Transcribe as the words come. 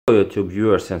YouTube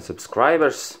viewers and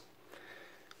subscribers.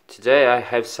 Today I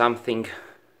have something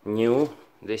new.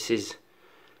 This is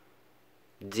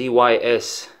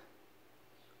DYS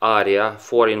ARIA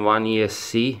 4-in-1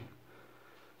 ESC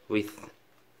with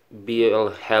BL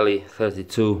Heli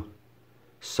 32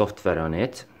 software on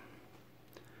it.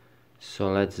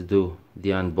 So let's do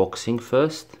the unboxing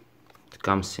first. It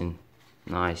comes in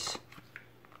nice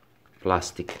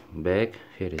plastic bag.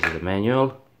 Here is the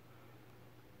manual,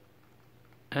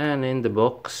 and in the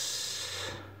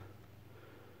box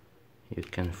you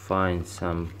can find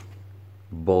some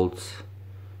bolts,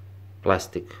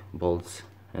 plastic bolts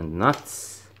and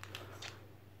nuts.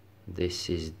 This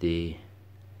is the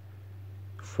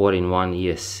 4-in-1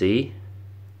 ESC.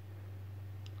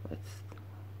 Let's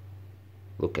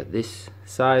look at this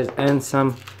size, and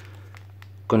some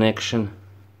connection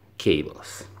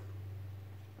cables.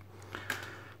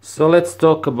 So let's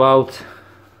talk about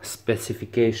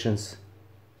specifications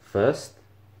first.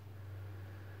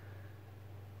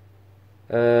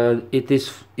 It is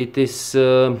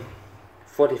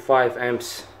 45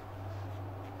 amps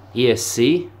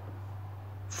ESC,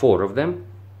 4 of them,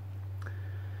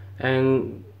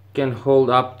 and can hold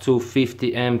up to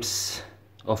 50 amps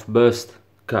of burst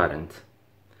current.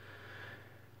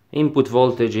 Input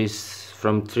voltage is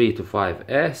from 3 to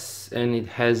 5S, and it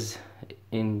has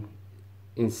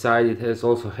inside it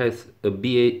also has a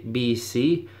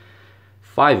BEC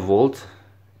 5 volt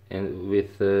and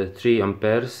with 3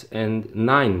 amperes and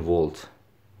 9 volt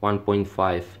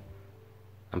 1.5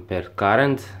 ampere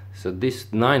current. So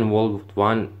this 9 volt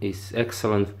one is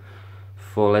excellent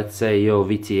for, let's say, your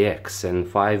VTX, and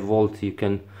 5 volt you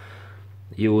can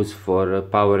use for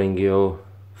powering your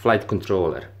flight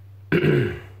controller.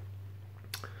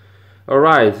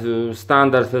 Alright,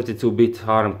 standard 32-bit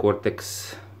ARM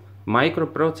Cortex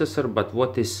microprocessor, but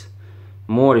what is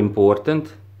more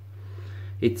important,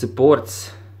 it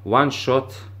supports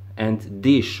one-shot and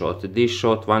D-shot.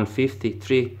 D-shot 150,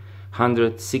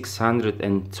 300, 600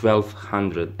 and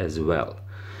 1200 as well.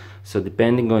 So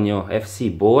depending on your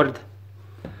FC board,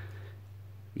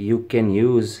 you can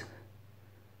use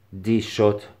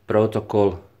D-shot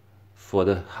protocol for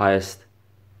the highest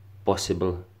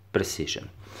possible precision.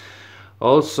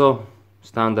 Also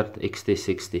standard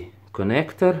XT60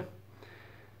 connector,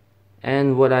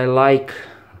 and what I like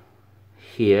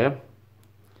here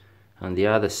on the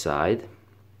other side,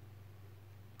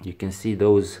 you can see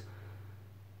those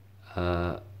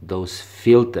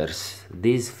filters.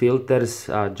 These filters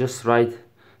are just right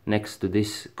next to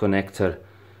this connector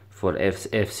for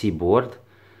FC board,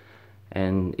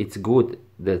 and it's good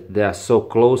that they are so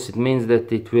close. It means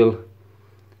that it will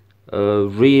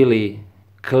really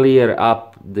clear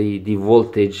up the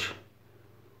voltage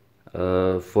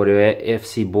for your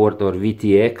FC board or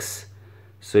VTX,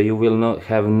 so you will not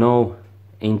have no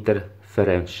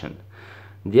interference.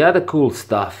 The other cool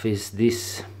stuff is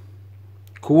this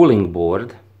cooling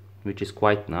board, which is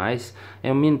quite nice.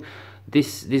 I mean,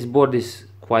 this board is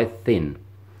quite thin,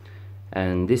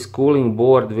 and this cooling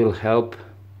board will help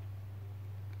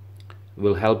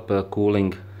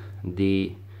cooling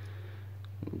the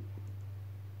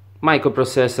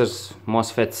microprocessors,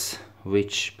 MOSFETs,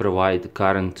 which provide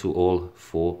current to all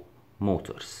 4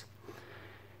 motors.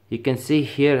 You can see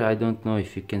here, I don't know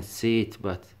if you can see it,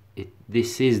 but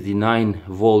this is the 9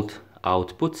 volt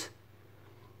output,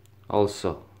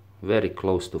 also very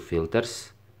close to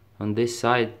filters on this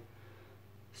side.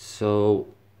 So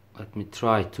let me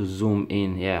try to zoom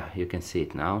in. Yeah, you can see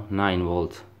it now, 9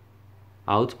 volt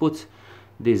output.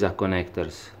 These are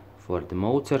connectors for the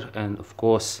motor, and of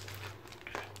course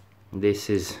this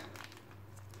is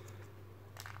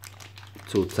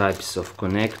 2 types of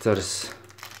connectors.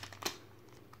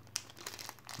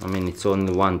 I mean, it's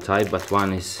only one type, but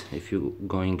one is if you're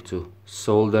going to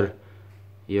solder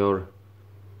your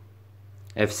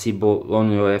FC board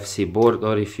on your FC board,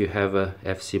 or if you have a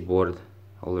FC board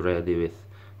already with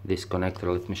this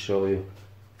connector. Let me show you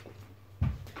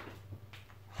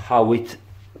how it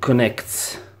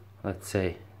connects. Let's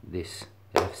say this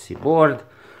FC board,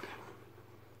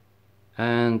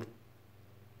 and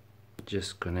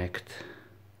just connect,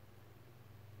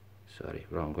 sorry,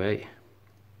 wrong way,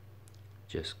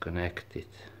 just connect it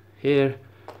here.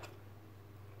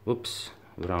 Oops,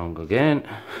 wrong again.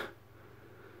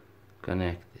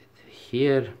 Connect it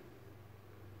here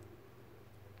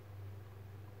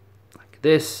like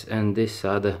this, and this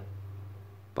other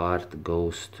part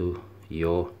goes to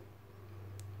your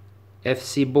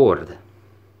FC board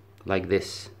like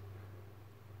this.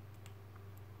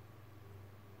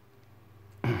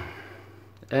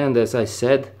 And as I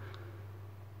said,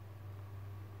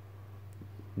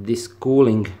 this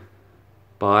cooling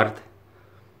part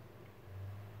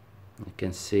You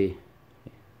can see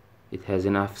it has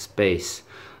enough space.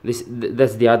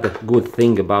 That's the other good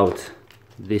thing about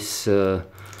this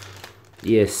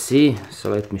ESC. So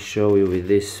let me show you with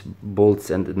these bolts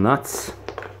and nuts.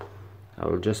 I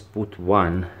will just put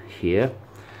one here.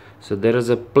 So there is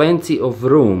a plenty of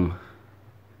room.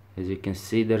 As you can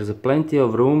see, there is a plenty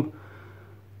of room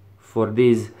for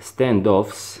these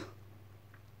standoffs,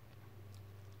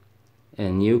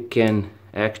 and you can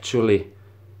actually,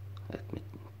 let me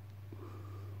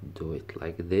do it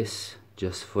like this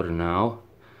just for now.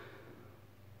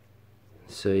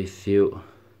 So if you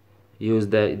use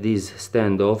these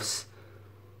standoffs,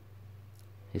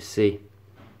 you see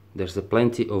there's a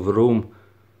plenty of room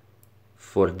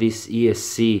for this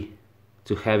ESC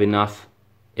to have enough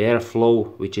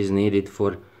airflow which is needed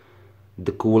for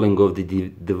the cooling of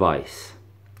the device.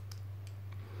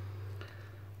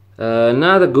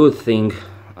 Another good thing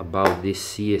about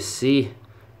this ESC,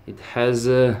 it has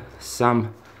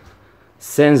some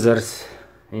sensors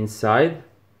inside,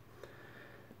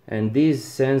 and these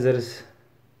sensors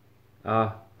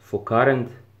are for current,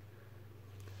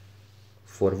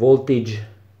 for voltage,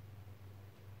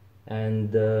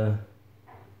 and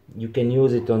you can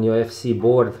use it on your FC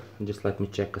board. Just let me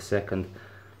check a second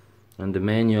on the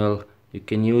manual. You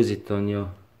can use it on your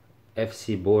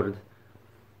FC board,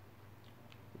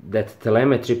 that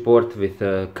telemetry port with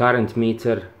a current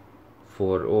meter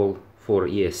for all 4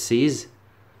 ESCs.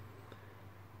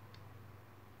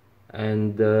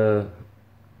 And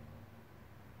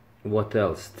what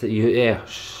else? Yeah,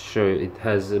 sure, it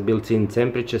has a built-in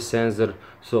temperature sensor,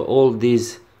 so all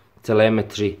these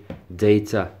telemetry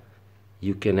data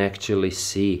you can actually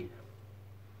see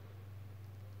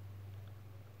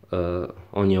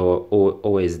on your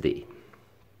OSD.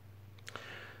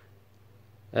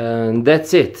 And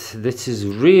that's it. This is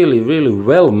really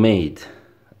well made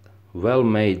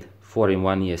 4-in-1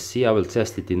 ESC. I will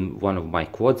test it in one of my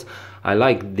quads. I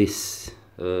like this.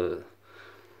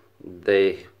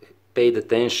 They paid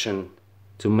attention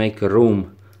to make a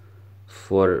room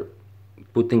for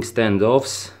putting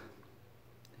standoffs.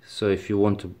 So if you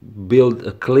want to build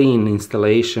a clean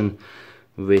installation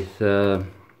with a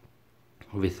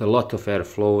lot of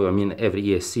airflow, I mean every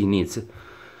ESC needs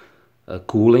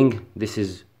cooling, this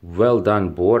is well done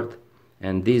board.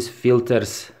 And these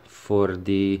filters for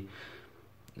the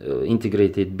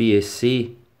integrated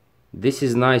BSC, this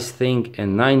is nice thing,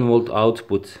 and 9-volt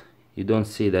output. You don't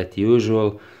see that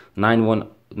usual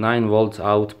 9-volt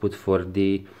output for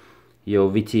your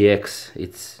VTX.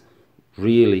 It's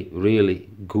really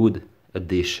good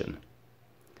addition.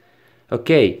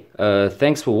 Okay,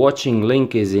 thanks for watching.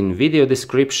 Link is in video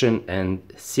description, and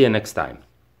see you next time.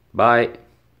 Bye.